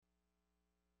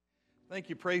Thank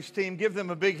you, praise team. Give them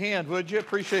a big hand, would you?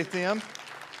 Appreciate them.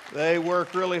 They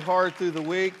work really hard through the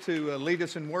week to lead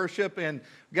us in worship. And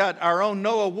got our own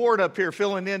Noah Ward up here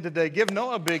filling in today. Give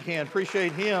Noah a big hand.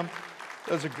 Appreciate him.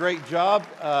 Does a great job.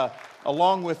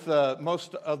 Along with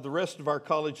most of the rest of our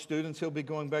college students, he'll be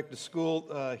going back to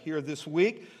school here this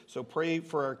week. So pray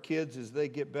for our kids as they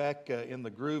get back in the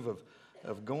groove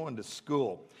of going to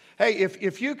school. Hey,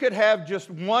 if you could have just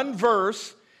one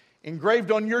verse engraved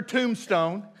on your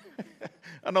tombstone,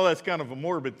 I know that's kind of a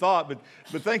morbid thought, but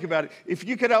think about it. If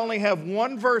you could only have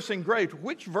one verse engraved,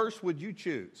 which verse would you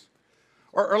choose?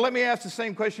 Or let me ask the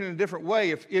same question in a different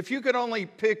way. If you could only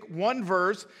pick one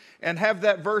verse and have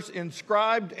that verse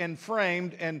inscribed and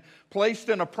framed and placed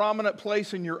in a prominent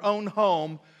place in your own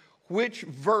home, which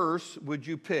verse would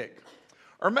you pick?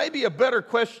 Or maybe a better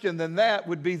question than that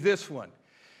would be this one.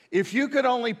 If you could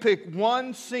only pick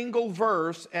one single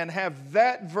verse and have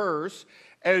that verse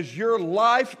as your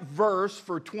life verse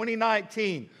for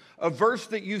 2019, a verse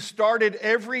that you started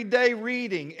every day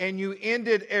reading and you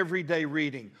ended every day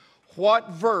reading, what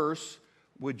verse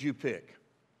would you pick?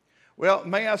 Well,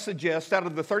 may I suggest, out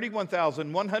of the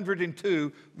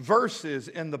 31,102 verses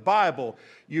in the Bible,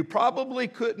 you probably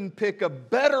couldn't pick a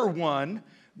better one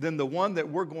than the one that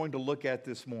we're going to look at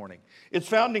this morning. It's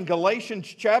found in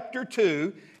Galatians chapter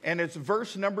 2, and it's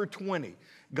verse number 20.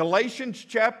 Galatians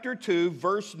chapter 2,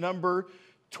 verse number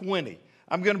 20.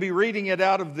 I'm going to be reading it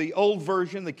out of the old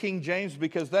version, the King James,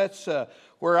 because that's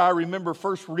where I remember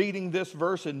first reading this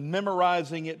verse and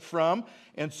memorizing it from.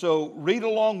 And so read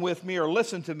along with me or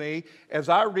listen to me as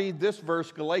I read this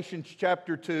verse, Galatians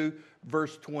chapter 2,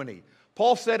 verse 20.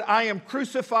 Paul said, I am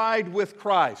crucified with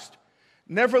Christ.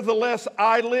 Nevertheless,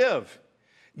 I live.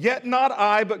 Yet not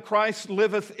I, but Christ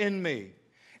liveth in me.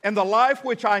 And the life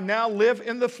which I now live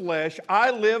in the flesh,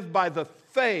 I live by the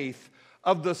faith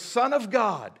of the Son of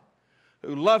God,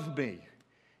 who loved me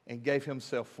and gave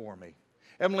himself for me.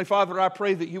 Heavenly Father, I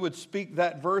pray that you would speak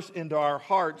that verse into our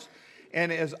hearts.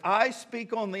 And as I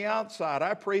speak on the outside,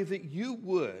 I pray that you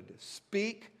would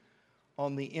speak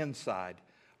on the inside.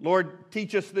 Lord,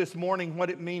 teach us this morning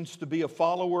what it means to be a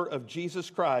follower of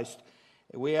Jesus Christ.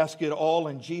 And we ask it all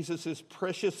in Jesus'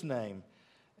 precious name.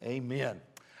 Amen.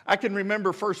 I can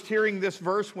remember first hearing this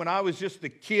verse when I was just a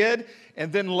kid,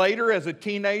 and then later as a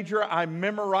teenager, I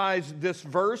memorized this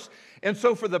verse. And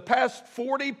so for the past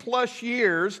 40 plus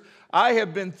years, I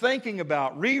have been thinking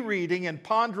about rereading and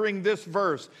pondering this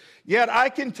verse. Yet I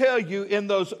can tell you in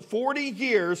those 40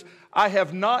 years, I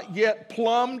have not yet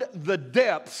plumbed the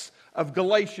depths of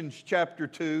Galatians chapter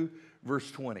 2,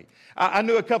 verse 20. I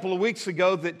knew a couple of weeks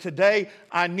ago that today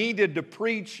I needed to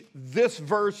preach this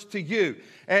verse to you.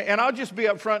 And I'll just be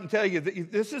up front and tell you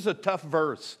that this is a tough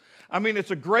verse. I mean,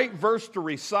 it's a great verse to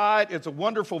recite. It's a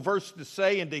wonderful verse to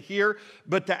say and to hear.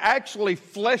 But to actually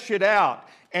flesh it out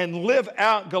and live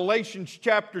out Galatians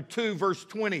chapter 2, verse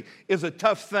 20 is a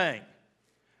tough thing.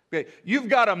 Okay, you've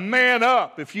got to man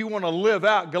up if you want to live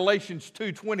out Galatians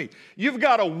 2:20. You've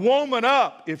got to woman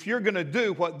up if you're going to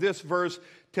do what this verse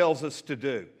tells us to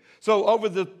do. So over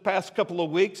the past couple of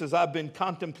weeks, as I've been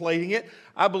contemplating it,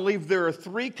 I believe there are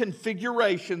three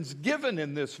configurations given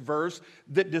in this verse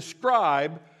that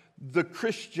describe the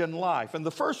Christian life. And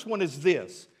the first one is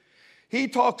this. He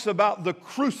talks about the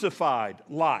crucified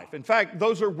life. In fact,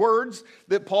 those are words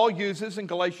that Paul uses in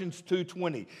Galatians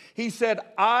 2:20. He said,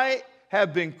 I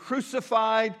have been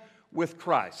crucified with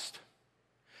Christ.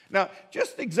 Now,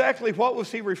 just exactly what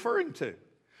was he referring to?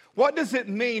 What does it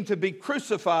mean to be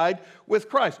crucified with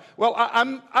Christ? Well,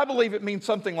 I believe it means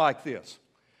something like this.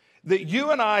 That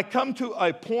you and I come to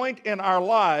a point in our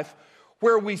life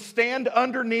where we stand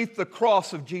underneath the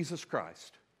cross of Jesus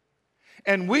Christ.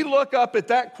 And we look up at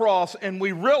that cross and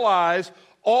we realize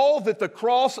all that the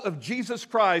cross of Jesus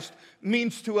Christ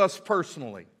means to us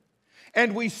personally.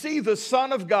 And we see the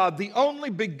Son of God, the only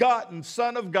begotten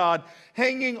Son of God,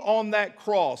 hanging on that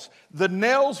cross. The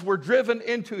nails were driven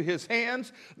into his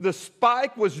hands. The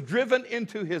spike was driven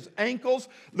into his ankles.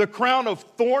 The crown of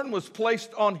thorn was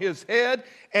placed on his head.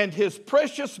 And his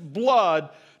precious blood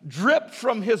dripped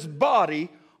from his body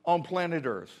on planet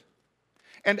Earth.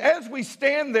 And as we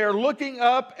stand there looking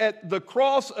up at the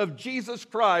cross of Jesus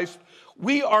Christ,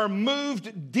 we are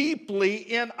moved deeply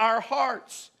in our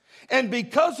hearts. And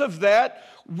because of that,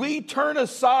 we turn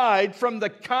aside from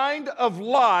the kind of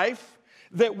life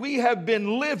that we have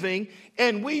been living,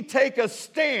 and we take a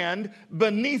stand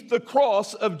beneath the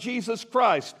cross of Jesus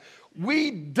Christ. We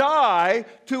die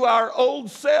to our old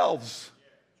selves.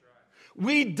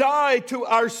 We die to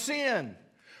our sin.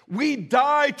 We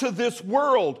die to this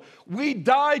world. We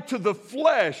die to the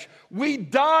flesh. We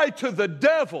die to the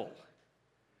devil.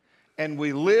 and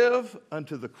we live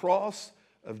unto the cross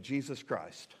of Jesus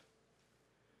Christ.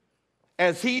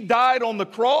 As he died on the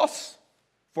cross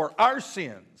for our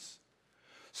sins,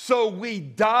 so we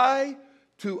die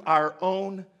to our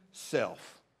own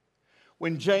self.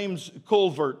 When James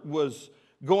Culvert was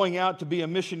going out to be a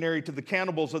missionary to the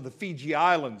cannibals of the Fiji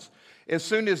Islands, as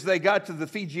soon as they got to the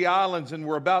Fiji Islands and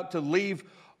were about to leave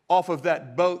off of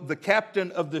that boat, the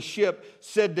captain of the ship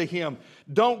said to him,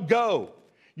 "Don't go.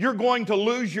 You're going to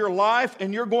lose your life,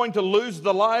 and you're going to lose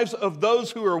the lives of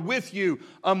those who are with you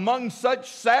among such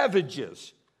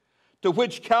savages." To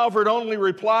which Calvert only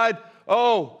replied,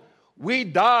 "Oh, we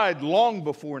died long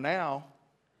before now."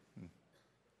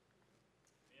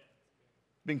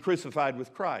 Been crucified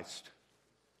with Christ.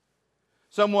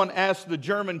 Someone asked the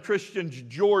German Christian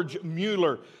George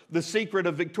Mueller the secret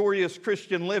of victorious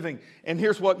Christian living, and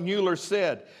here's what Mueller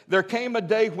said. There came a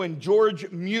day when George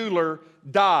Mueller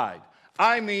died.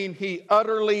 I mean, he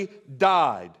utterly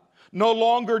died. No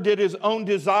longer did his own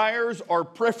desires or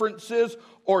preferences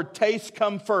or tastes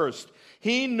come first.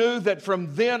 He knew that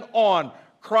from then on,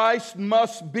 Christ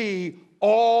must be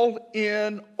all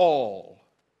in all.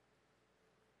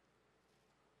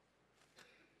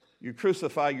 You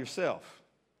crucify yourself.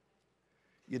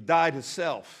 You die to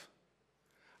self.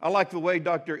 I like the way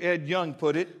Dr. Ed Young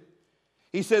put it.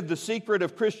 He said the secret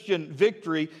of Christian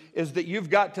victory is that you've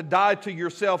got to die to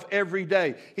yourself every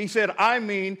day. He said, I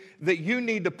mean that you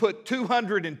need to put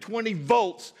 220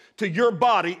 volts to your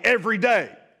body every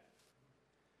day.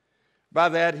 By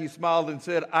that, he smiled and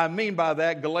said, I mean by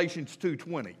that Galatians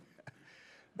 2:20.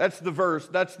 That's the verse,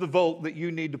 that's the volt that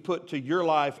you need to put to your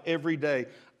life every day.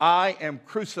 I am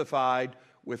crucified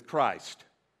with Christ.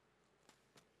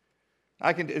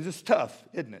 It's tough,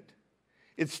 isn't it?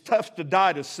 It's tough to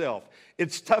die to self.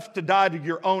 It's tough to die to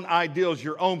your own ideals,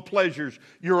 your own pleasures,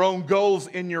 your own goals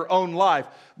in your own life.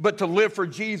 But to live for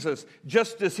Jesus,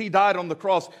 just as he died on the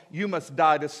cross, you must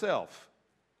die to self.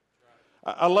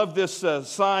 I love this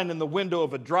sign in the window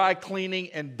of a dry cleaning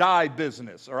and dye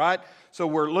business, all right? So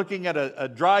we're looking at a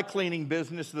dry cleaning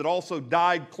business that also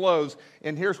dyed clothes,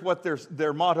 and here's what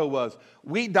their motto was.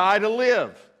 We die to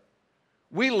live.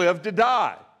 We live to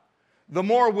die. The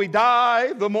more we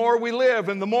die, the more we live,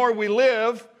 and the more we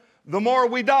live, the more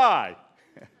we die.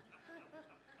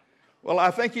 Well,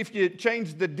 I think if you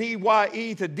change the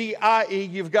D-Y-E to D-I-E,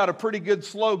 you've got a pretty good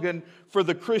slogan for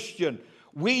the Christian.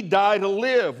 We die to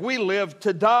live. We live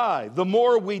to die. The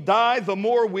more we die, the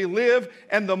more we live,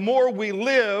 and the more we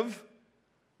live,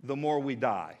 the more we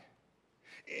die.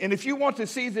 And if you want to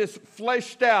see this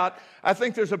fleshed out, I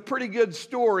think there's a pretty good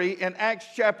story in Acts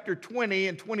chapter 20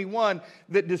 and 21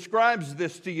 that describes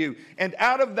this to you. And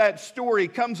out of that story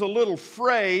comes a little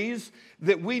phrase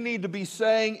that we need to be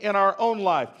saying in our own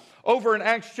life. Over in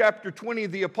Acts chapter 20,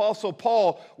 the Apostle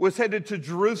Paul was headed to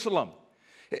Jerusalem.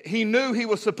 He knew he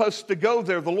was supposed to go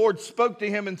there. The Lord spoke to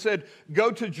him and said,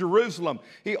 go to Jerusalem.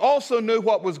 He also knew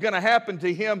what was going to happen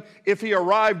to him if he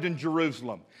arrived in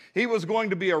Jerusalem. He was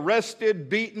going to be arrested,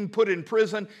 beaten, put in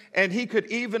prison, and he could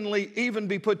even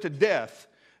be put to death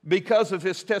because of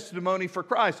his testimony for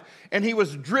Christ. And he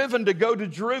was driven to go to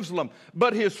Jerusalem.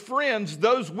 But his friends,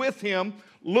 those with him,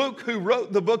 Luke, who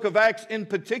wrote the book of Acts in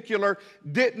particular,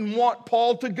 didn't want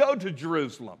Paul to go to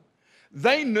Jerusalem.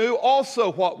 They knew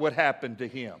also what would happen to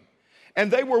him.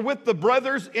 And they were with the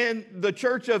brothers in the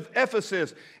church of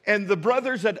Ephesus. And the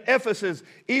brothers at Ephesus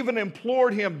even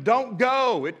implored him, don't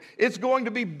go. It's going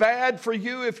to be bad for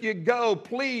you if you go.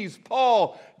 Please,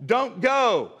 Paul, don't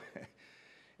go.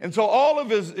 And so all of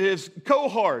his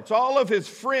cohorts, all of his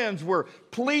friends were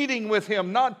pleading with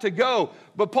him not to go.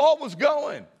 But Paul was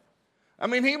going. I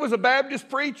mean, he was a Baptist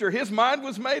preacher. His mind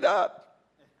was made up.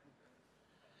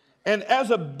 And as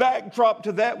a backdrop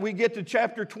to that, we get to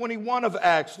chapter 21 of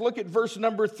Acts. Look at verse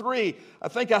number 3. I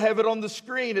think I have it on the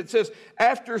screen. It says,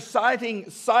 after sighting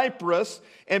Cyprus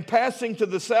and passing to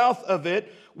the south of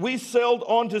it, we sailed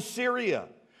on to Syria.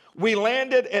 We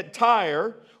landed at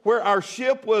Tyre, where our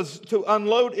ship was to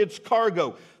unload its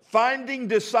cargo. Finding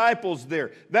disciples there,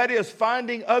 that is,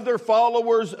 finding other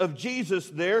followers of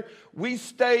Jesus there, we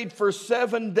stayed for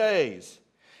 7 days.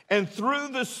 And through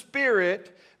the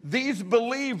Spirit, these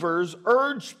believers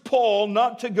urged Paul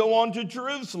not to go on to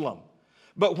Jerusalem.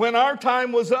 But when our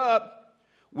time was up,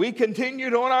 we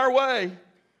continued on our way.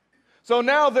 So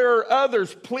now there are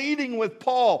others pleading with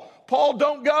Paul. Paul,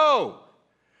 don't go.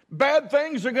 Bad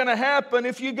things are going to happen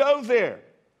if you go there.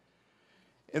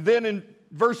 And then in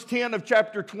verse 10 of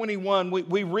chapter 21,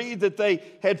 we read that they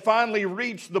had finally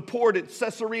reached the port at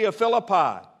Caesarea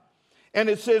Philippi. And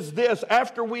it says this,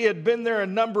 after we had been there a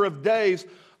number of days,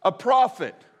 a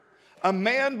prophet, a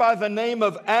man by the name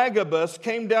of Agabus,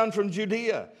 came down from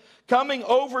Judea, Coming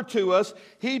over to us,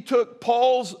 he took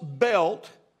Paul's belt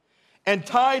and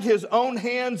tied his own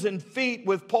hands and feet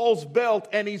with Paul's belt,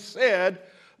 and he said,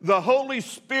 "The Holy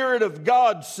Spirit of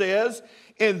God says,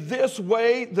 in this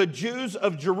way the Jews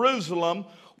of Jerusalem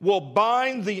will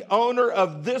bind the owner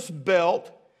of this belt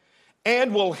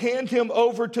and will hand him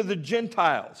over to the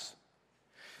Gentiles."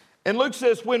 And Luke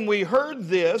says, when we heard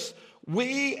this,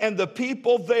 we and the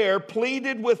people there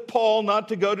pleaded with Paul not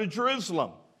to go to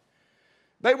Jerusalem.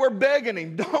 They were begging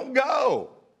him, "Don't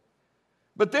go."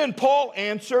 But then Paul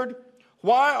answered,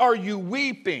 "Why are you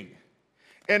weeping?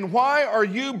 And why are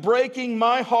you breaking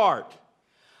my heart?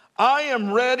 I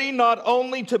am ready not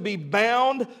only to be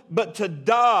bound, but to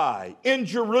die in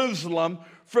Jerusalem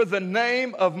for the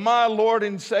name of my Lord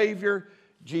and Savior,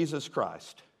 Jesus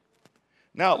Christ."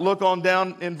 Now look on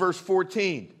down in verse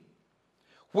 14.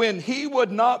 When he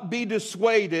would not be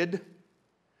dissuaded,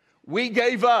 we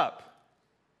gave up.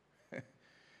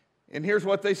 And here's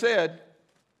what they said: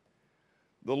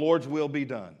 "The Lord's will be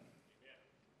done."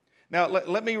 Now,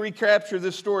 let me recapture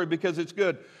this story because it's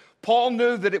good. Paul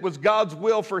knew that it was God's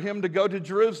will for him to go to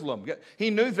Jerusalem. He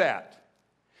knew that.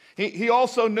 He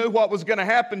also knew what was going to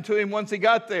happen to him once he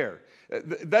got there.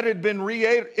 That had been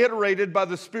reiterated by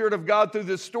the Spirit of God through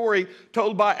this story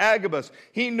told by Agabus.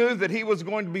 He knew that he was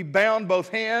going to be bound both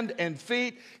hand and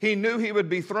feet. He knew he would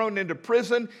be thrown into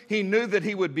prison. He knew that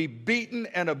he would be beaten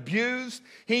and abused.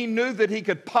 He knew that he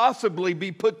could possibly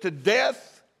be put to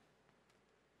death.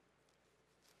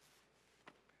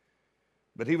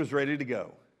 But he was ready to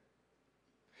go.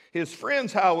 His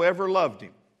friends, however, loved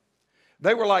him.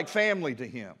 They were like family to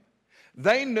him.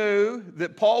 They knew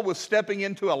that Paul was stepping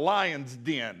into a lion's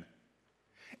den.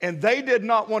 And they did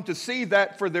not want to see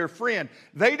that for their friend.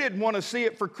 They didn't want to see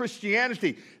it for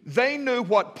Christianity. They knew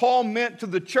what Paul meant to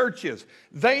the churches.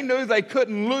 They knew they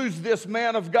couldn't lose this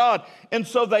man of God. And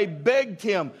so they begged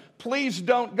him, "Please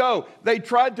don't go." They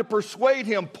tried to persuade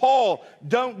him, "Paul,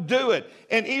 don't do it."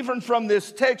 And even from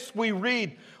this text we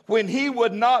read, when he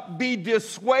would not be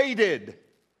dissuaded,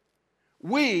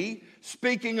 we,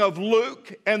 speaking of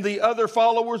Luke and the other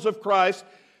followers of Christ,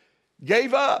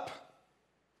 gave up.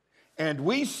 And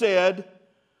we said,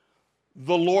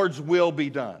 "The Lord's will be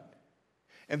done."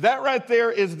 And that right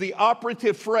there is the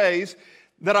operative phrase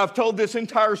that I've told this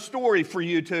entire story for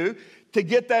you to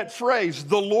get that phrase,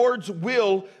 "The Lord's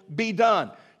will be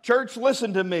done." Church,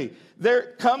 listen to me.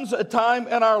 There comes a time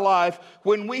in our life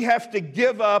when we have to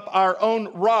give up our own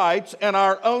rights and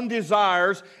our own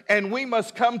desires, and we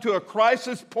must come to a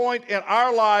crisis point in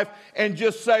our life and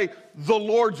just say, "The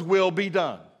Lord's will be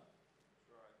done."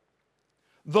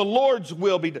 The Lord's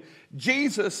will be done.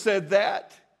 Jesus said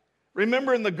that.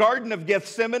 Remember in the Garden of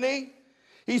Gethsemane?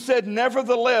 He said,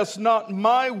 "Nevertheless, not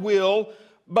my will,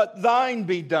 but thine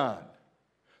be done."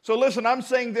 So listen, I'm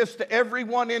saying this to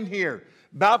everyone in here,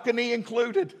 balcony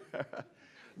included.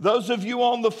 Those of you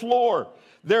on the floor,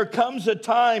 there comes a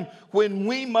time when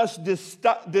we must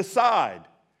decide,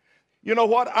 you know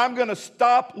what? I'm going to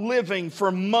stop living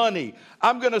for money.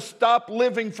 I'm going to stop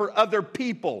living for other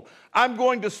people. I'm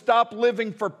going to stop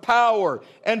living for power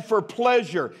and for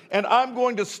pleasure. And I'm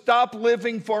going to stop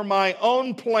living for my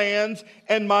own plans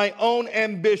and my own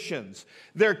ambitions.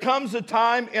 There comes a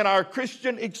time in our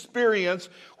Christian experience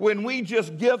when we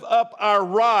just give up our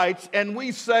rights and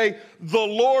we say, "The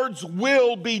Lord's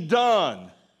will be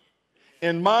done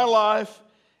in my life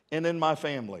and in my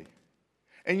family."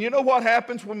 And you know what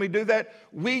happens when we do that?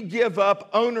 We give up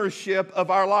ownership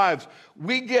of our lives.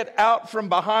 We get out from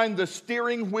behind the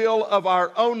steering wheel of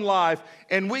our own life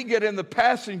and we get in the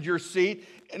passenger seat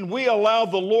and we allow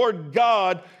the Lord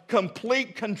God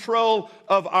complete control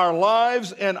of our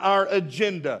lives and our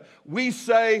agenda. We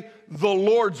say, "The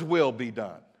Lord's will be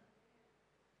done."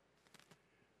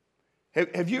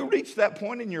 Have you reached that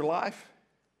point in your life?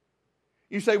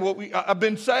 You say, "Well, I've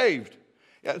been saved."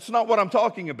 That's not what I'm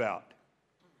talking about.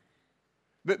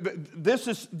 But this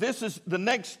is the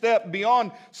next step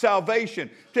beyond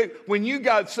salvation. When you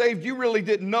got saved, you really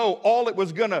didn't know all it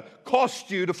was going to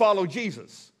cost you to follow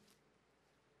Jesus.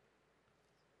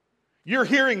 You're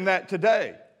hearing that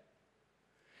today.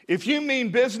 If you mean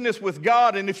business with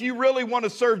God and if you really want to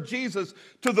serve Jesus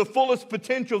to the fullest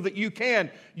potential that you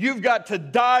can, you've got to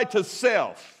die to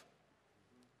self.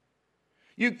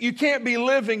 You can't be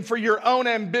living for your own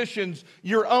ambitions,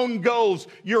 your own goals,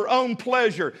 your own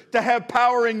pleasure, to have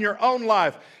power in your own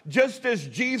life. Just as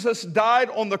Jesus died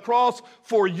on the cross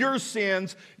for your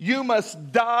sins, you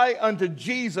must die unto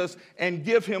Jesus and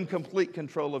give him complete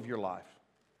control of your life.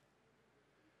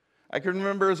 I can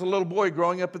remember as a little boy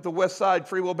growing up at the West Side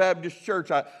Free Will Baptist Church,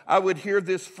 I would hear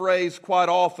this phrase quite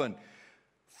often: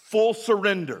 full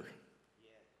surrender.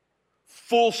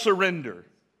 full surrender.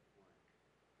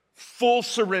 Full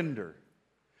surrender.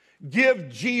 Give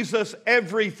Jesus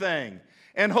everything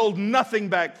and hold nothing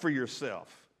back for yourself.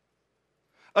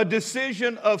 A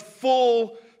decision of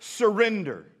full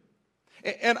surrender.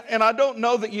 And I don't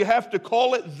know that you have to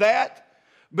call it that,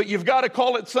 but you've got to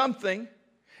call it something.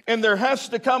 And there has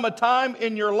to come a time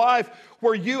in your life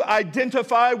where you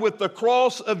identify with the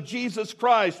cross of Jesus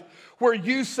Christ, where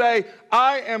you say,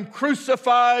 I am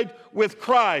crucified with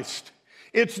Christ.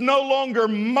 It's no longer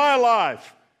my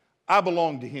life. I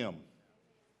belong to Him.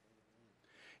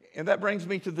 And that brings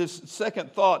me to this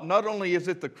second thought. Not only is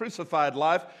it the crucified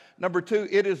life, number two,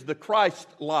 it is the Christ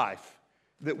life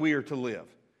that we are to live.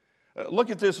 Look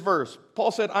at this verse.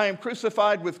 Paul said, I am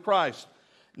crucified with Christ.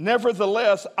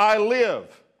 Nevertheless, I live.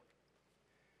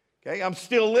 Okay, I'm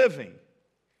still living.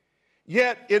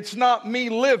 Yet it's not me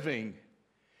living.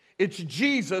 It's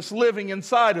Jesus living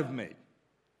inside of me.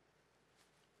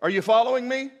 Are you following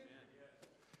me?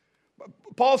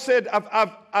 Paul said,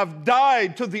 I've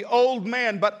died to the old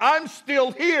man, but I'm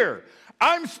still here.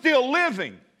 I'm still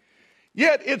living.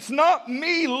 Yet it's not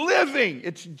me living.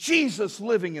 It's Jesus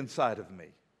living inside of me.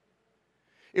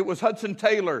 It was Hudson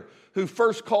Taylor who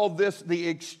first called this the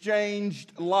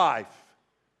exchanged life.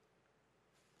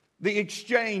 The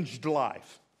exchanged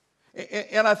life.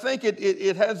 And I think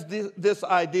it has this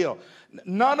ideal.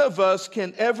 None of us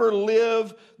can ever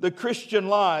live the Christian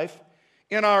life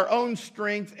in our own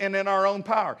strength and in our own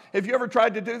power. Have you ever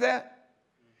tried to do that?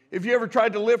 Have you ever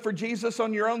tried to live for Jesus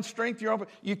on your own strength?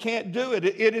 You can't do it.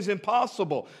 It is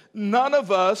impossible. None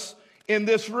of us in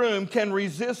this room can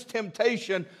resist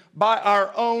temptation by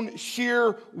our own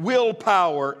sheer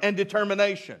willpower and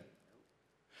determination.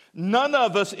 None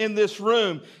of us in this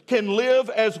room can live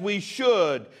as we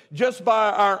should just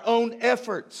by our own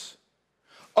efforts.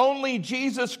 Only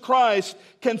Jesus Christ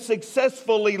can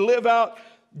successfully live out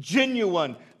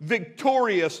genuine,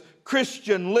 victorious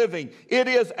Christian living. It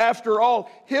is, after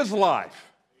all, His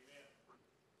life.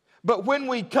 But when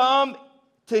we come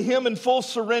to Him in full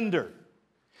surrender,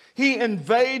 He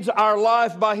invades our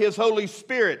life by His Holy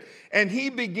Spirit, and He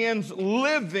begins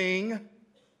living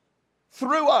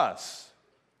through us.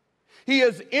 He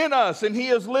is in us, and He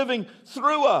is living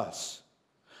through us.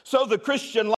 So the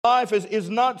Christian life is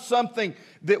not something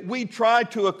that we try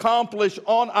to accomplish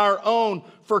on our own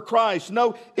for Christ.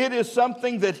 No, it is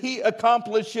something that He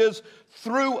accomplishes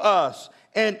through us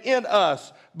and in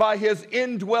us by His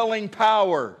indwelling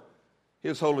power,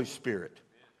 His Holy Spirit.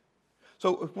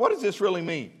 So what does this really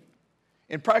mean?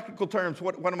 In practical terms,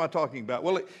 what am I talking about?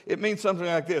 Well, it means something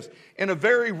like this. In a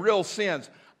very real sense,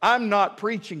 I'm not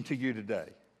preaching to you today.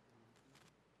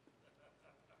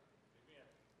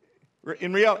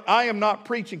 In reality, I am not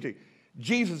preaching to you.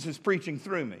 Jesus is preaching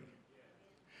through me.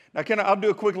 Now, I'll do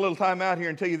a quick little time out here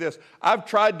and tell you this. I've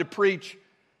tried to preach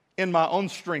in my own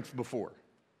strength before.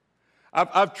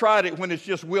 I've tried it when it's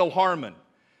just Will Harmon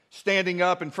standing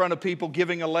up in front of people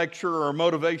giving a lecture or a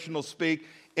motivational speak,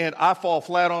 and I fall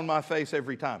flat on my face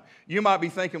every time. You might be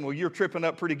thinking, well, you're tripping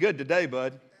up pretty good today,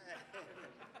 bud.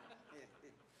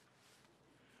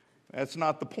 That's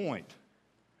not the point.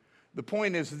 The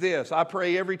point is this. I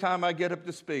pray every time I get up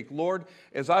to speak, Lord,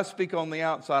 as I speak on the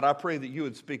outside, I pray that you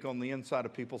would speak on the inside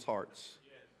of people's hearts.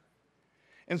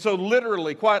 And so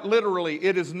literally, quite literally,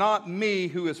 it is not me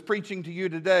who is preaching to you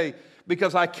today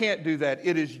because I can't do that.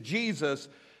 It is Jesus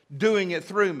doing it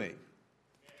through me.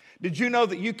 Did you know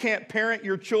that you can't parent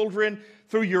your children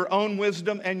through your own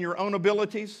wisdom and your own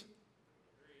abilities?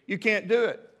 You can't do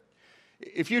it.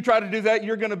 If you try to do that,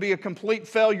 you're going to be a complete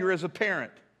failure as a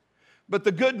parent. But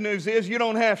the good news is you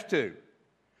don't have to.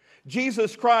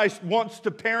 Jesus Christ wants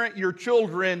to parent your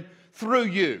children through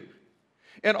you.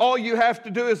 And all you have to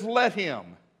do is let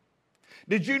Him.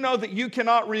 Did you know that you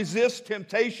cannot resist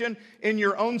temptation in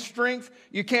your own strength?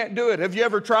 You can't do it. Have you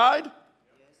ever tried? Yes.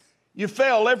 You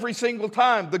fail every single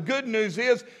time. The good news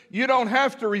is you don't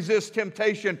have to resist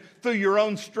temptation through your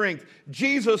own strength.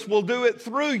 Jesus will do it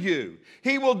through you.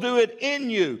 He will do it in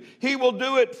you. He will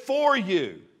do it for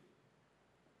you.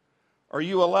 Are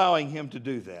you allowing Him to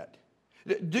do that?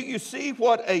 Do you see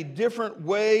what a different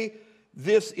way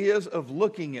this is of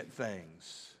looking at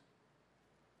things?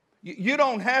 You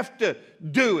don't have to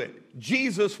do it.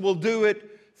 Jesus will do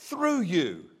it through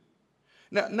you.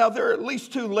 Now, there are at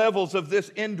least two levels of this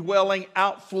indwelling,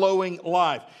 outflowing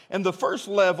life. And the first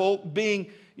level being,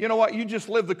 you know what, you just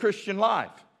live the Christian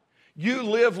life. You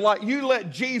let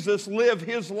Jesus live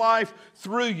His life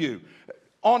through you.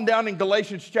 On down in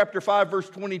Galatians chapter 5, verse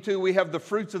 22, we have the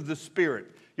fruits of the Spirit.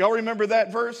 Y'all remember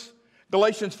that verse?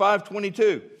 Galatians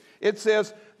 5:22. It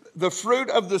says, the fruit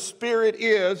of the Spirit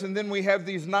is, and then we have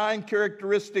these 9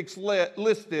 characteristics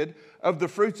listed of the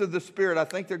fruits of the Spirit. I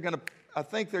think they're going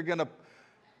to,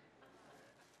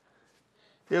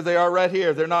 here they are right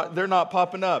here. They're not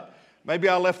popping up. Maybe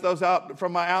I left those out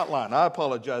from my outline. I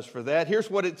apologize for that. Here's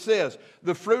what it says.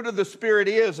 The fruit of the Spirit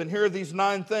is, and here are these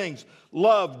 9 things: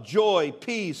 love, joy,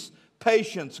 peace,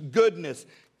 patience, goodness,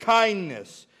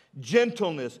 kindness,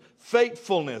 gentleness,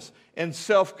 faithfulness, and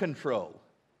self-control.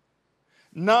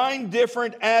 9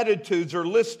 different attitudes are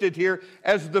listed here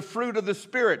as the fruit of the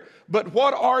Spirit. But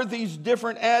what are these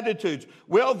different attitudes?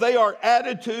 Well, they are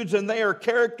attitudes and they are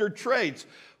character traits.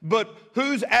 But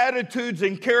whose attitudes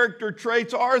and character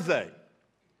traits are they?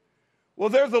 Well,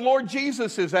 they're the Lord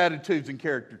Jesus' attitudes and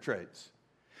character traits.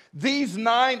 These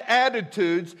 9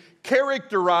 attitudes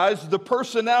characterize the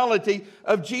personality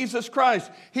of Jesus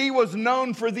Christ. He was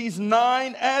known for these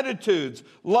 9 attitudes: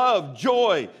 love,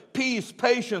 joy, peace,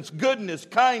 patience, goodness,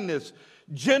 kindness,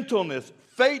 gentleness,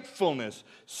 faithfulness,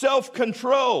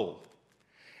 self-control.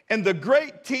 And the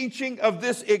great teaching of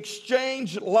this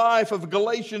exchange life of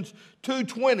Galatians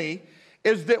 2:20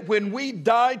 is that when we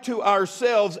die to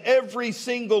ourselves every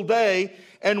single day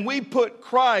and we put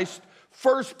Christ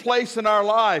first place in our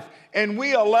life and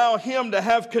we allow Him to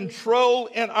have control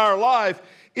in our life,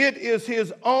 it is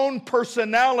His own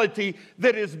personality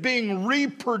that is being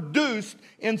reproduced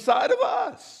inside of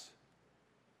us.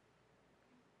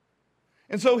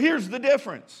 And so here's the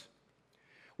difference.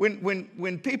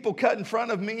 When people cut in front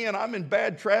of me and I'm in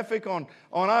bad traffic on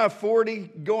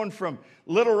I-40 going from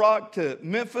Little Rock to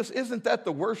Memphis, isn't that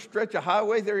the worst stretch of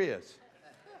highway there is?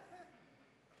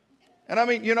 And I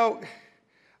mean,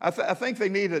 I think they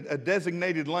need a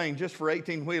designated lane just for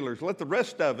 18-wheelers. Let the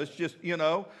rest of us just,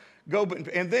 go.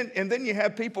 And then you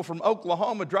have people from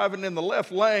Oklahoma driving in the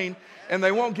left lane and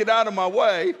they won't get out of my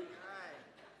way.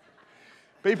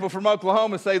 People from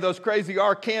Oklahoma say those crazy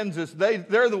Arkansas,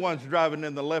 they're the ones driving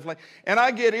in the left lane. And I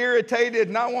get irritated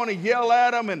and I want to yell at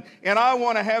them and I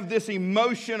want to have this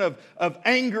emotion of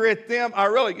anger at them.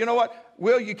 You know what?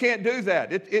 Will, you can't do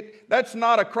that. That's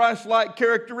not a Christ-like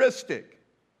characteristic.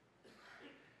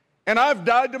 And I've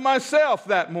died to myself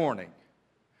that morning.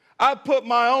 I put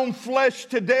my own flesh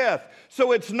to death.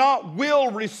 So it's not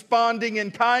Will responding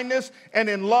in kindness and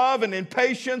in love and in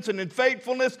patience and in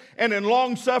faithfulness and in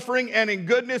long-suffering and in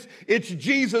goodness. It's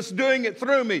Jesus doing it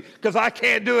through me because I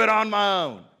can't do it on my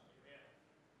own.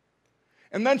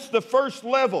 And that's the first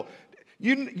level.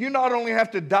 You not only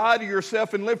have to die to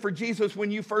yourself and live for Jesus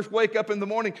when you first wake up in the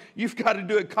morning, you've got to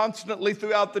do it constantly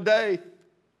throughout the day.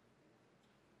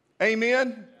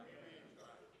 Amen?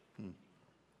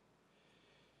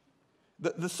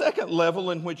 The second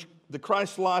level in which the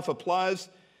Christ life applies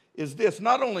is this: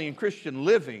 not only in Christian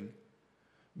living,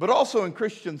 but also in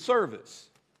Christian service.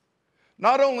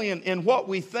 Not only in what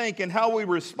we think and how we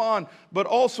respond, but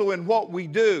also in what we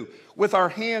do with our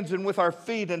hands and with our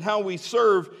feet and how we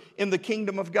serve in the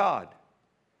kingdom of God.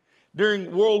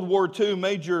 During World War II,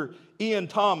 Major Ian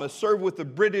Thomas served with the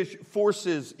British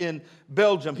forces in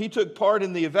Belgium. He took part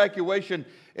in the evacuation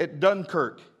at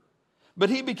Dunkirk. But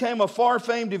he became a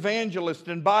far-famed evangelist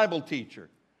and Bible teacher.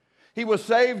 He was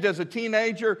saved as a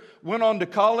teenager, went on to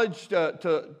college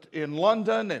in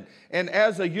London, and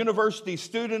as a university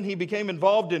student, he became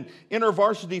involved in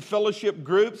intervarsity fellowship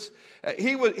groups.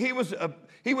 He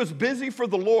was busy for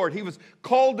the Lord. He was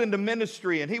called into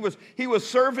ministry, and he was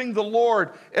serving the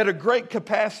Lord at a great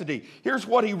capacity. Here's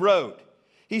what he wrote.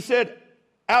 He said,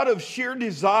 out of sheer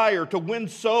desire to win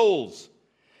souls,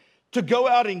 to go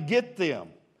out and get them,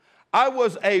 I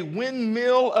was a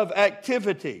windmill of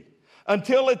activity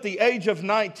until at the age of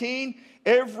 19,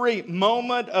 every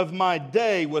moment of my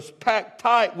day was packed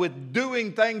tight with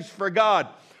doing things for God,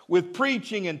 with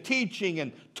preaching and teaching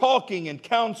and talking and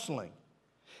counseling.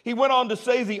 He went on to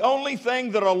say the only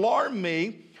thing that alarmed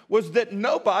me was that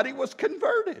nobody was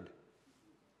converted.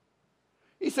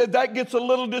 He said that gets a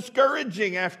little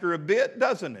discouraging after a bit,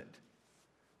 doesn't it?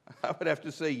 I would have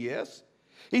to say yes.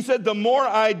 He said, the more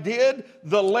I did,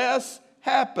 the less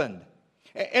happened.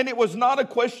 And it was not a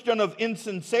question of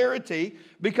insincerity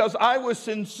because I was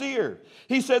sincere.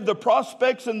 He said the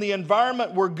prospects and the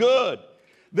environment were good.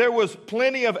 There was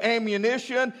plenty of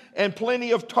ammunition and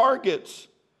plenty of targets,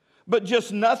 but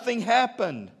just nothing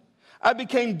happened. I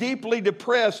became deeply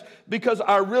depressed because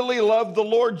I really loved the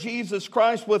Lord Jesus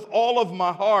Christ with all of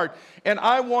my heart, and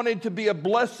I wanted to be a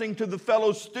blessing to the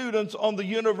fellow students on the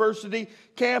university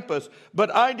campus. But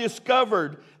I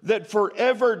discovered that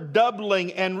forever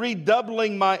doubling and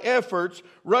redoubling my efforts,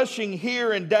 rushing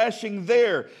here and dashing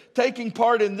there, taking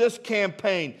part in this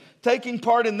campaign, taking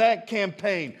part in that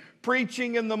campaign,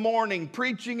 preaching in the morning,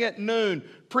 preaching at noon,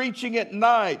 preaching at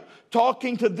night,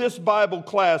 talking to this Bible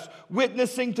class,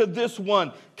 witnessing to this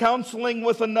one, counseling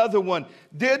with another one.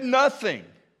 Did nothing.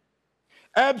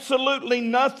 Absolutely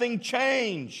nothing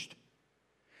changed.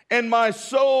 And my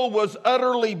soul was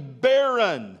utterly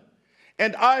barren.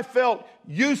 And I felt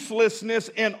uselessness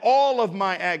in all of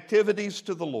my activities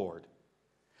to the Lord.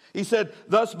 He said,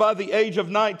 thus by the age of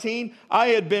 19, I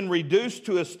had been reduced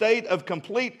to a state of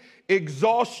complete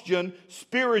exhaustion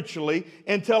spiritually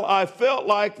until I felt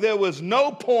like there was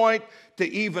no point to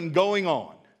even going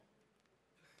on.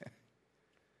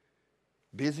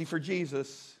 Busy for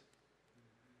Jesus,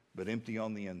 but empty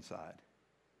on the inside.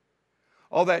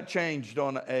 All that changed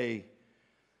on a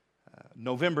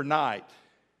November night.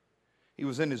 He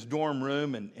was in his dorm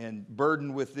room and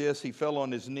burdened with this. He fell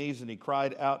on his knees and he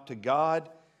cried out to God.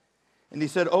 And he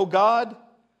said, "Oh God,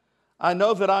 I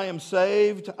know that I am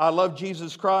saved. I love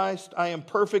Jesus Christ. I am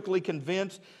perfectly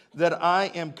convinced that I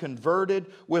am converted.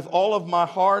 With all of my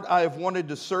heart, I have wanted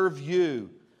to serve you.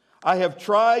 I have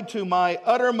tried to my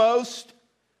uttermost,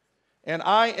 and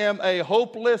I am a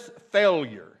hopeless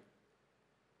failure."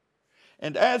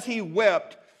 And as he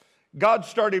wept, God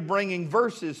started bringing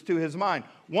verses to his mind,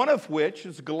 one of which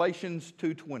is Galatians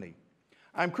 2:20.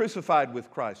 I am crucified with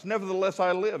Christ. Nevertheless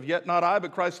I live, yet not I,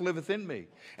 but Christ liveth in me.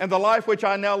 And the life which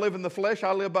I now live in the flesh,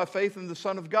 I live by faith in the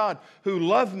Son of God, who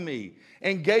loved me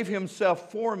and gave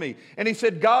himself for me. And he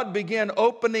said, God began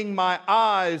opening my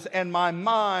eyes and my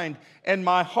mind and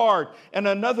my heart. And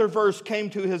another verse came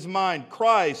to his mind,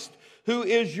 Christ, who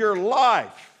is your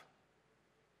life.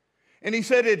 And he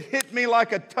said, it hit me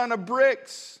like a ton of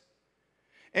bricks.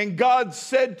 And God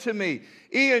said to me,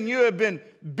 Ian, you have been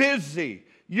busy.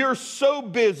 You're so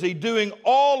busy doing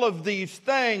all of these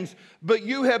things, but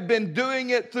you have been doing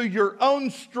it through your own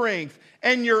strength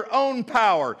and your own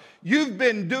power. You've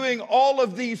been doing all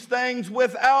of these things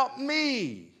without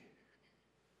me.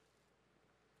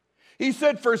 He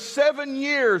said, for 7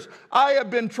 years, I have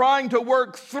been trying to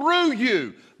work through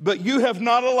you, but you have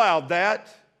not allowed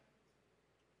that.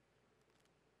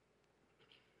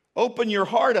 Open your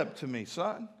heart up to me,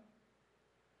 son.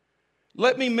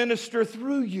 Let me minister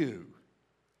through you.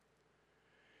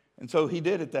 And so he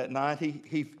did it that night.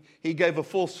 He gave a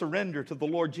full surrender to the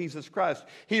Lord Jesus Christ.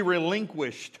 He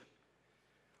relinquished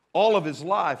all of his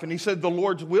life, and he said, the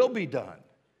Lord's will be done.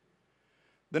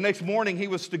 The next morning, he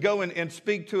was to go and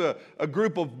speak to a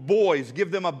group of boys, give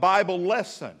them a Bible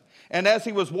lesson. And as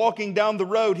he was walking down the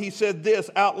road, he said this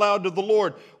out loud to the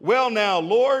Lord, well now,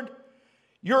 Lord,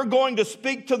 you're going to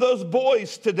speak to those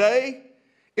boys today.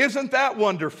 Isn't that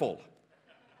wonderful?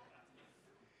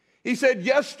 He said,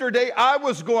 yesterday I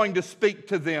was going to speak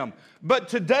to them, but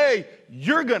today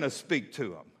you're going to speak to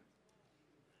them.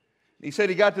 He said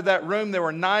he got to that room, there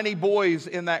were 90 boys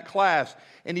in that class,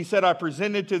 and he said, I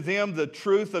presented to them the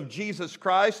truth of Jesus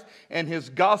Christ and his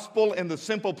gospel and the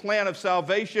simple plan of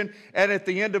salvation, and at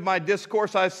the end of my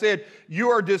discourse I said,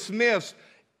 you are dismissed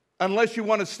unless you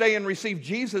want to stay and receive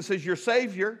Jesus as your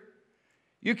Savior.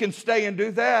 You can stay and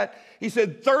do that. He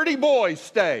said 30 boys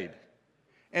stayed.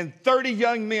 And 30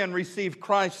 young men received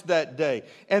Christ that day.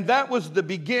 And that was the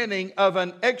beginning of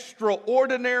an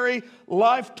extraordinary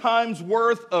lifetime's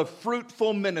worth of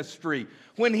fruitful ministry.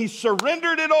 When he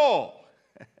surrendered it all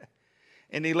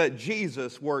and he let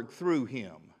Jesus work through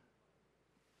him.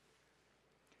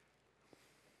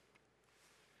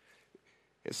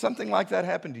 Has something like that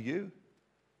happened to you?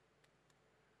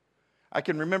 I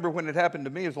can remember when it happened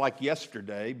to me. It was like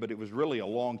yesterday, but it was really a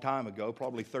long time ago,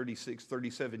 probably 36,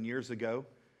 37 years ago.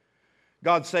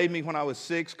 God saved me when I was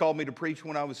 6, called me to preach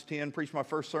when I was 10, preached my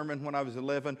first sermon when I was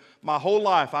 11. My whole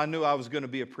life, I knew I was going to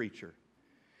be a preacher.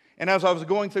 And as I was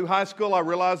going through high school, I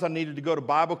realized I needed to go to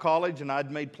Bible college, and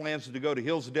I'd made plans to go to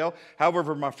Hillsdale.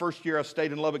 However, my first year, I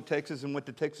stayed in Lubbock, Texas, and went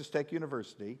to Texas Tech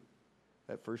University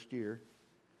that first year.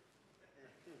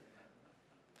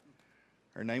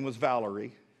 Her name was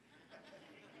Valerie.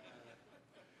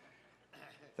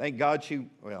 Thank God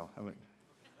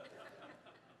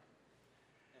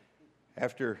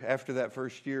After that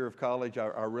first year of college,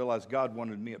 I realized God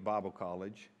wanted me at Bible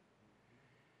college.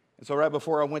 And so right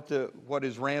before I went to what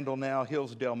is Randall now,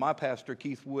 Hillsdale, my pastor,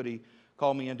 Keith Woody,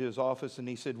 called me into his office and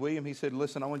he said, William, he said,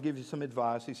 listen, I want to give you some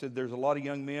advice. He said, there's a lot of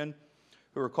young men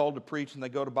who are called to preach and they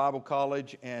go to Bible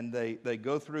college and they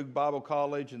go through Bible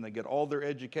college and they get all their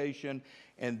education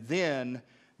and then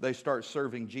they start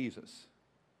serving Jesus.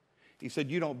 He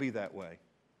said, you don't be that way.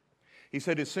 He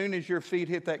said, as soon as your feet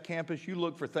hit that campus, you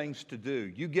look for things to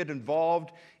do. You get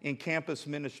involved in campus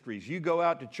ministries. You go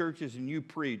out to churches and you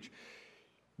preach.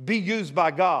 Be used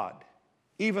by God,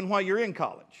 even while you're in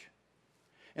college.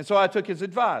 And so I took his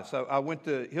advice. I went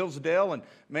to Hillsdale, and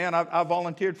man, I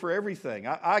volunteered for everything.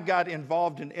 I got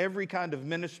involved in every kind of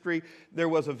ministry there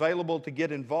was available to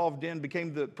get involved in,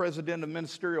 became the president of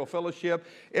Ministerial Fellowship.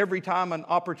 Every time an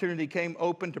opportunity came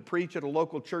open to preach at a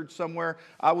local church somewhere,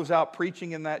 I was out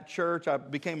preaching in that church. I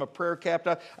became a prayer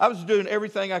captain. I was doing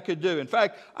everything I could do. In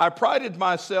fact, I prided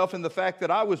myself in the fact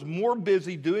that I was more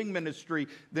busy doing ministry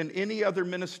than any other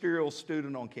ministerial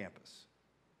student on campus.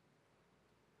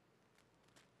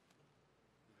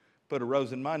 Put a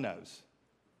rose in my nose.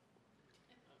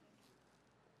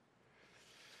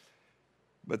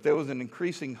 But there was an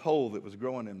increasing hole that was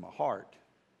growing in my heart.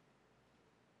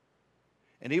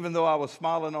 And even though I was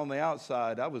smiling on the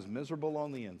outside, I was miserable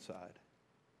on the inside.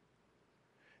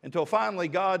 Until finally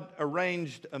God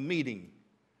arranged a meeting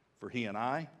for he and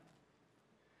I.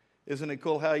 Isn't it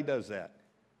cool how he does that?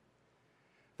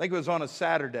 I think it was on a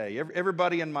Saturday.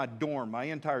 Everybody in my dorm, my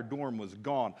entire dorm was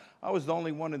gone. I was the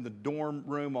only one in the dorm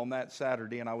room on that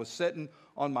Saturday, and I was sitting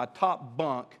on my top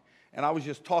bunk, and I was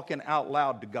just talking out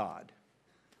loud to God.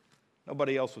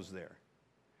 Nobody else was there.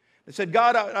 I said,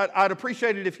 God, I'd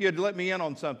appreciate it if you'd let me in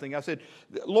on something. I said,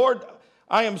 Lord,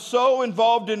 I am so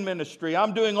involved in ministry.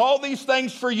 I'm doing all these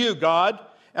things for you, God.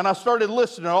 And I started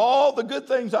listening to all the good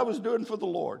things I was doing for the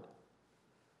Lord. I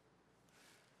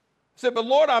said, but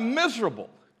Lord, I'm miserable.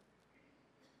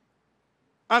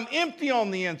 I'm empty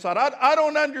on the inside. I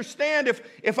don't understand.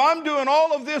 If I'm doing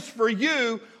all of this for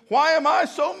you, why am I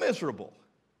so miserable?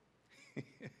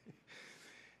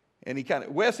 And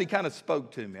Wesley kind of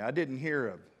spoke to me. I didn't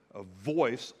hear a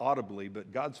voice audibly,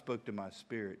 but God spoke to my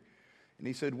spirit. And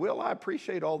he said, Will, I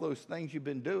appreciate all those things you've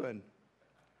been doing,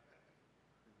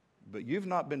 but you've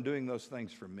not been doing those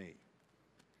things for me.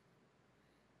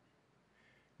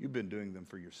 You've been doing them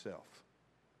for yourself.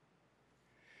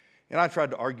 And I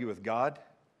tried to argue with God,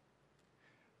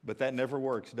 but that never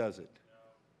works, does it?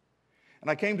 And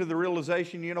I came to the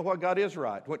realization, you know what, God is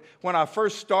right. When I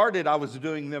first started, I was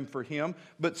doing them for him,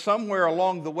 but somewhere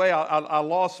along the way, I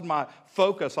lost my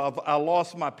focus. I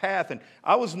lost my path, and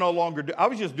I was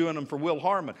just doing them for Will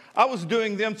Harmon. I was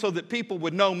doing them so that people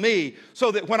would know me,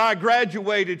 so that when I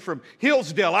graduated from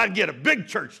Hillsdale, I'd get a big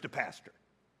church to pastor.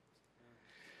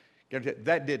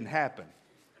 That didn't happen.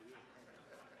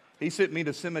 He sent me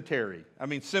to seminary.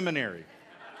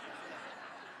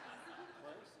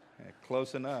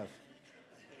 Close enough.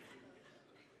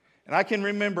 And I can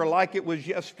remember like it was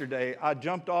yesterday, I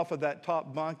jumped off of that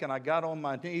top bunk and I got on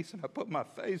my knees and I put my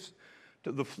face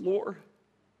to the floor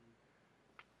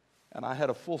and I had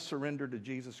a full surrender to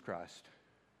Jesus Christ.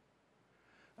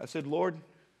 I said, Lord,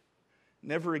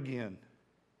 never again.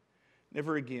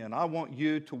 Never again. I want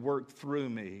you to work through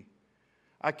me.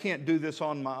 I can't do this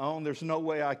on my own. There's no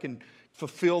way I can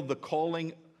fulfill the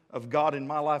calling of God in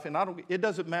my life. And it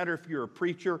doesn't matter if you're a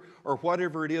preacher or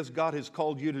whatever it is God has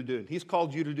called you to do. He's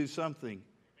called you to do something.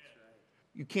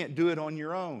 You can't do it on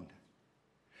your own.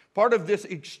 Part of this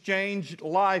exchanged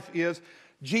life is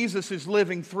Jesus is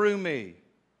living through me.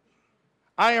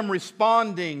 I am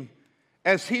responding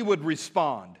as he would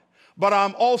respond. But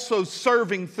I'm also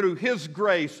serving through his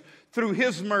grace, through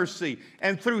his mercy,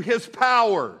 and through his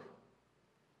power.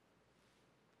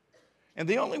 And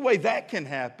the only way that can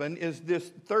happen is this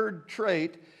third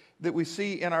trait that we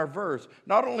see in our verse.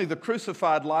 Not only the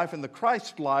crucified life and the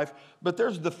Christ life, but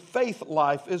there's the faith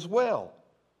life as well.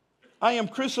 I am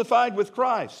crucified with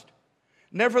Christ.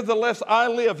 Nevertheless, I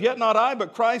live, yet not I,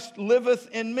 but Christ liveth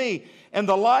in me. And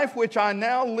the life which I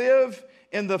now live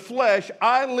in the flesh,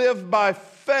 I live by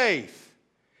faith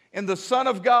in the Son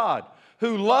of God,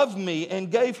 who loved me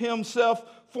and gave himself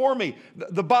for me.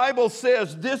 The Bible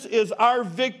says this is our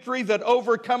victory that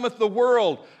overcometh the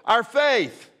world, our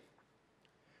faith.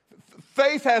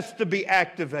 Faith has to be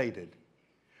activated.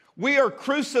 We are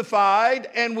crucified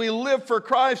and we live for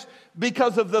Christ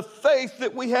because of the faith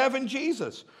that we have in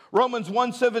Jesus. Romans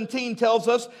 1:17 tells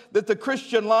us that the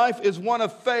Christian life is one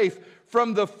of faith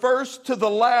from the first to the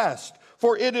last.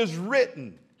 For it is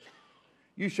written,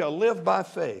 you shall live by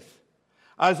faith.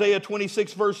 Isaiah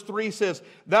 26 verse 3 says,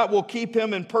 that will keep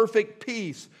him in perfect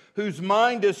peace, whose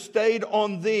mind is stayed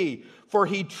on thee, for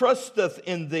he trusteth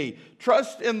in thee.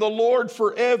 Trust in the Lord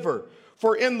forever,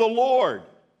 for in the Lord,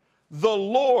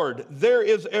 there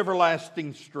is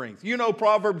everlasting strength. You know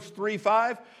Proverbs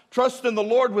 3:5, trust in the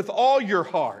Lord with all your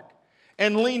heart,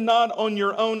 and lean not on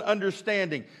your own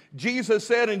understanding. Jesus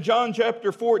said in John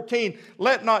chapter 14,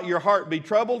 let not your heart be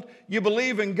troubled. You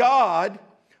believe in God,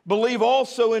 believe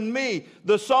also in me.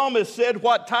 The psalmist said,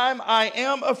 what time I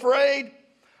am afraid,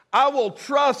 I will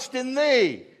trust in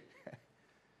thee.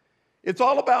 It's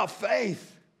all about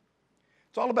faith.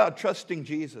 It's all about trusting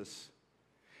Jesus.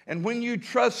 And when you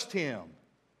trust him,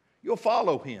 you'll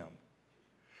follow him.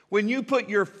 When you put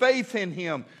your faith in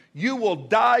him, you will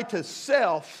die to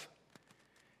self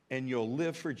and you'll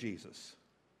live for Jesus.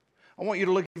 I want you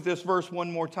to look at this verse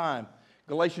one more time.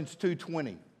 Galatians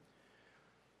 2:20.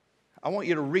 I want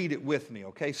you to read it with me,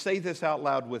 okay? Say this out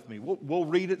loud with me. We'll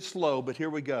read it slow, but here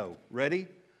we go. Ready?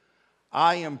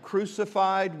 I am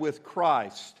crucified with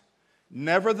Christ.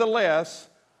 Nevertheless,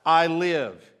 I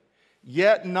live.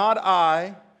 Yet not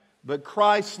I, but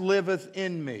Christ liveth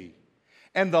in me.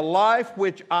 And the life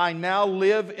which I now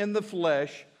live in the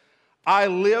flesh, I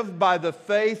live by the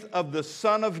faith of the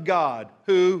Son of God,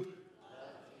 who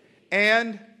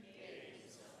and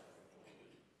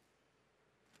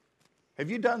have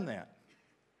you done that?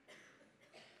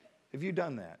 Have you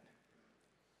done that?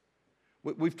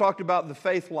 We've talked about the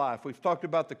faith life. We've talked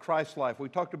about the Christ life.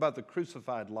 We've talked about the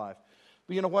crucified life.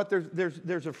 But you know what?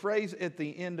 There's a phrase at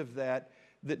the end of that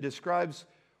describes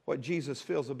what Jesus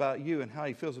feels about you and how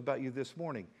he feels about you this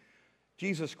morning.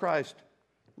 Jesus Christ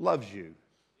loves you.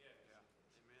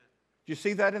 Do you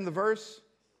see that in the verse?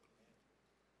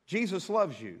 Jesus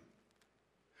loves you.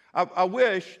 I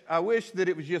wish that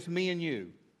it was just me and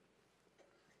you.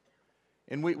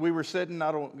 And we were sitting,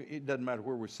 it doesn't matter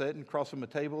where we're sitting, across from a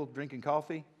table, drinking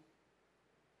coffee,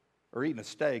 or eating a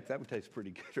steak. That would taste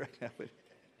pretty good right now. But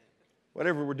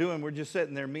whatever we're doing, we're just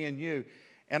sitting there, me and you.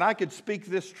 And I could speak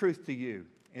this truth to you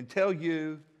and tell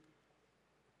you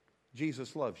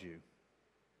Jesus loves you.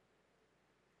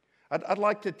 I'd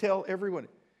like to tell everyone,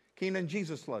 Keenan,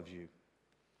 Jesus loves you.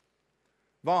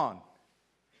 Vaughn,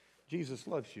 Jesus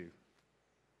loves you.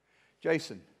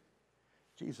 Jason,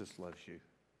 Jesus loves you.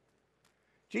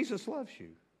 Jesus loves you.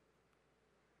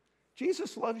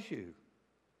 Jesus loves you.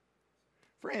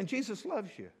 Friend, Jesus loves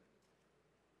you.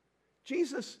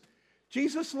 Jesus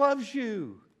loves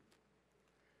you.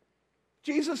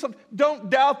 Don't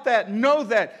doubt that. Know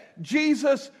that.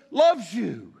 Jesus loves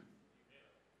you.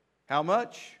 How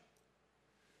much?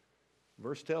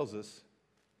 Verse tells us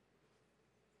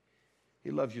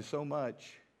he loves you so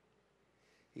much,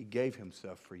 he gave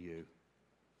himself for you.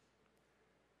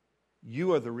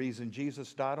 You are the reason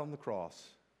Jesus died on the cross,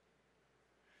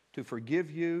 to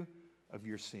forgive you of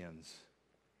your sins.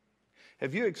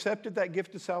 Have you accepted that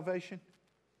gift of salvation?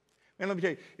 And let me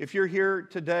tell you, if you're here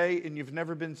today and you've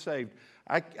never been saved,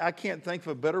 I can't think of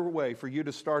a better way for you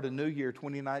to start a new year,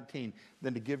 2019,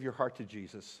 than to give your heart to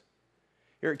Jesus.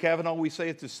 Here at Cavanaugh, we say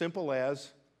it's as simple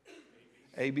as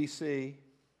ABC.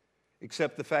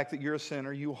 Accept the fact that you're a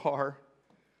sinner. You are.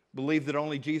 Believe that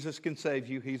only Jesus can save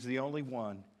you. He's the only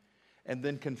one. And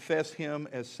then confess him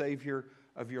as Savior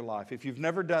of your life. If you've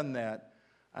never done that,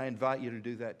 I invite you to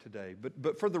do that today.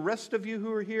 But for the rest of you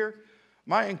who are here,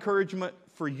 my encouragement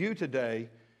for you today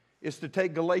is to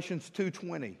take Galatians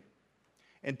 2:20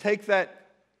 and take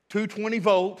that 2:20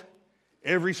 volt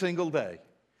every single day.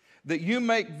 That you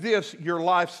make this your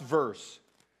life's verse.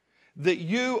 That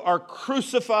you are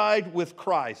crucified with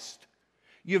Christ.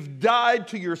 You've died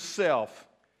to yourself.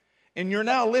 And you're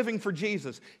now living for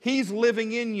Jesus. He's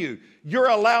living in you. You're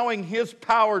allowing his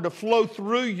power to flow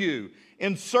through you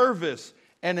in service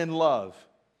and in love.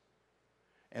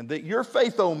 And that your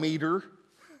faith-o-meter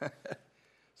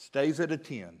stays at a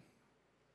 10.